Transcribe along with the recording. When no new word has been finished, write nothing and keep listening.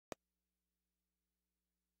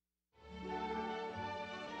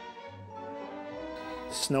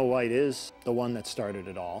Snow White is the one that started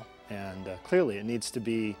it all, and clearly it needs to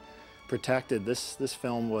be protected. This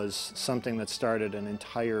film was something that started an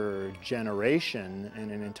entire generation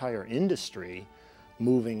and an entire industry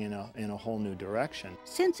moving in a whole new direction.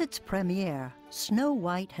 Since its premiere, Snow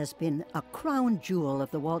White has been a crown jewel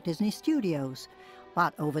of the Walt Disney Studios.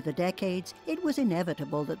 But over the decades, it was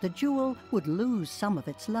inevitable that the jewel would lose some of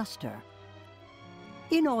its luster.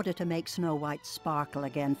 In order to make Snow White sparkle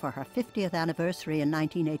again for her 50th anniversary in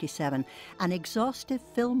 1987, an exhaustive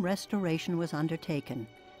film restoration was undertaken,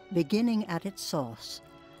 beginning at its source,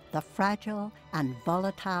 the fragile and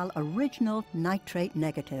volatile original nitrate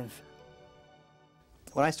negative.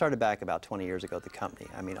 When I started back about 20 years ago at the company,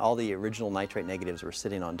 I mean, all the original nitrate negatives were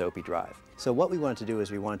sitting on dopey drive. So what we wanted to do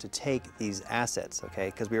is we wanted to take these assets, okay,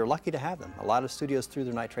 because we were lucky to have them. A lot of studios threw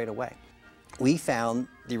their nitrate away. We found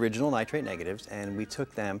the original nitrate negatives and we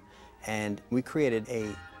took them and we created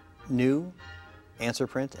a new answer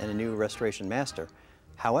print and a new restoration master.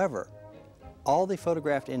 However, all the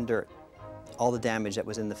photographed in dirt, all the damage that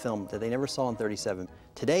was in the film that they never saw in 37.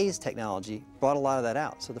 Today's technology brought a lot of that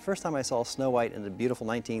out. So the first time I saw Snow White in the beautiful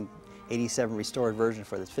 1987 restored version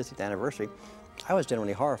for this 50th anniversary, I was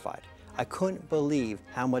genuinely horrified. I couldn't believe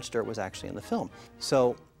how much dirt was actually in the film.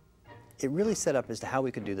 So it really set up as to how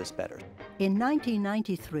we could do this better. In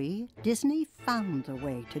 1993, Disney found a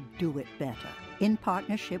way to do it better in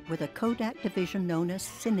partnership with a Kodak division known as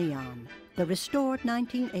Cineon. The restored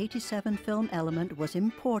 1987 film element was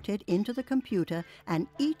imported into the computer, and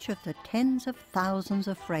each of the tens of thousands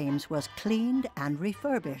of frames was cleaned and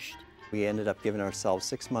refurbished. We ended up giving ourselves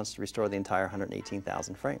 6 months to restore the entire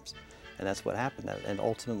 118,000 frames. And that's what happened, and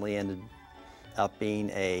ultimately ended up being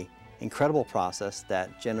an incredible process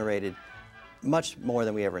that generated much more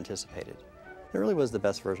than we ever anticipated. It really was the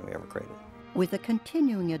best version we ever created. With the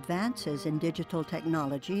continuing advances in digital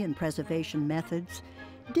technology and preservation methods,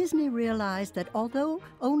 Disney realized that although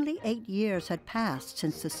only 8 years had passed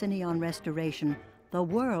since the Cineon restoration, the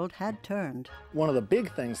world had turned. One of the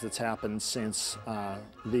big things that's happened since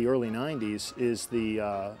the early 90s is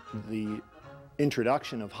the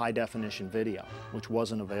introduction of high-definition video, which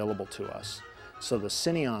wasn't available to us. So the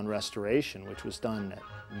Cineon restoration, which was done at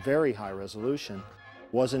very high resolution,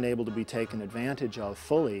 wasn't able to be taken advantage of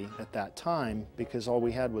fully at that time because all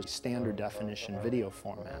we had was standard definition video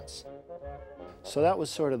formats. So that was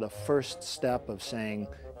sort of the first step of saying,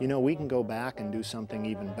 you know, we can go back and do something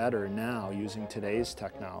even better now using today's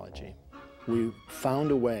technology. We found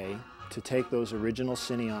a way to take those original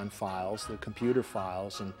Cineon files, the computer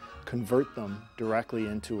files, and convert them directly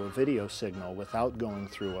into a video signal without going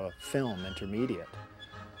through a film intermediate.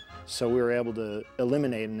 So we were able to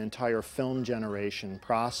eliminate an entire film generation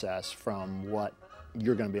process from what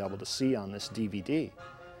you're going to be able to see on this DVD.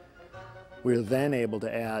 We were then able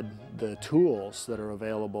to add the tools that are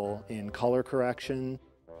available in color correction,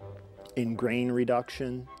 in grain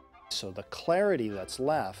reduction. So the clarity that's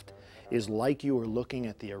left is like you were looking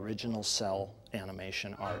at the original cell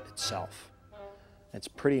animation art itself. It's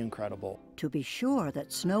pretty incredible. To be sure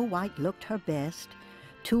that Snow White looked her best,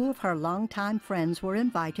 2 of her longtime friends were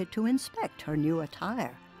invited to inspect her new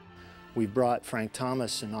attire. We brought Frank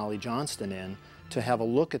Thomas and Ollie Johnston in to have a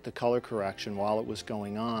look at the color correction while it was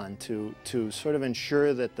going on to sort of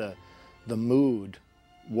ensure that the mood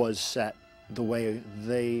was set the way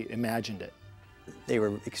they imagined it. They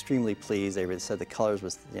were extremely pleased. They said the colors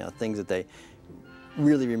was, you know, things that they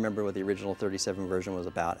really remember what the original 37 version was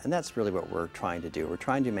about, and that's really what we're trying to do. We're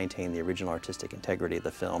trying to maintain the original artistic integrity of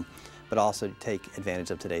the film, but also take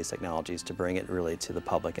advantage of today's technologies to bring it really to the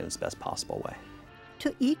public in its best possible way.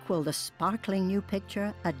 To equal the sparkling new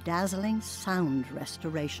picture, a dazzling sound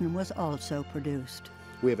restoration was also produced.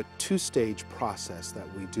 We have a 2-stage process that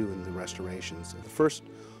we do in the restorations. The first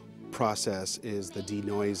process is the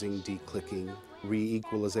denoising, declicking,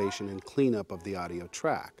 re-equalization, and cleanup of the audio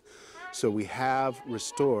track. So we have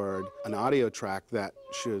restored an audio track that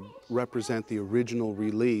should represent the original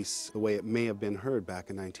release the way it may have been heard back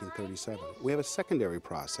in 1937. We have a secondary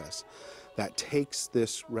process that takes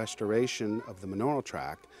this restoration of the monaural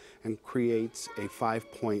track and creates a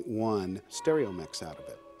 5.1 stereo mix out of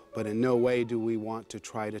it. But in no way do we want to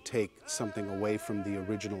try to take something away from the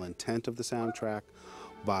original intent of the soundtrack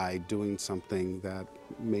by doing something that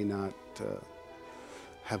may not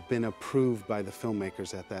have been approved by the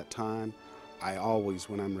filmmakers at that time. I always,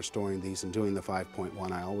 when I'm restoring these and doing the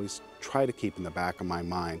 5.1, I always try to keep in the back of my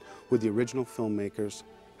mind, would the original filmmakers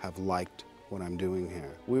have liked what I'm doing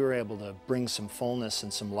here? We were able to bring some fullness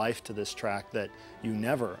and some life to this track that you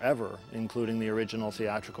never, ever, including the original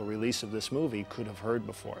theatrical release of this movie, could have heard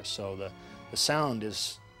before. So the sound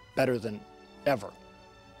is better than ever.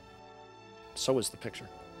 so is the picture.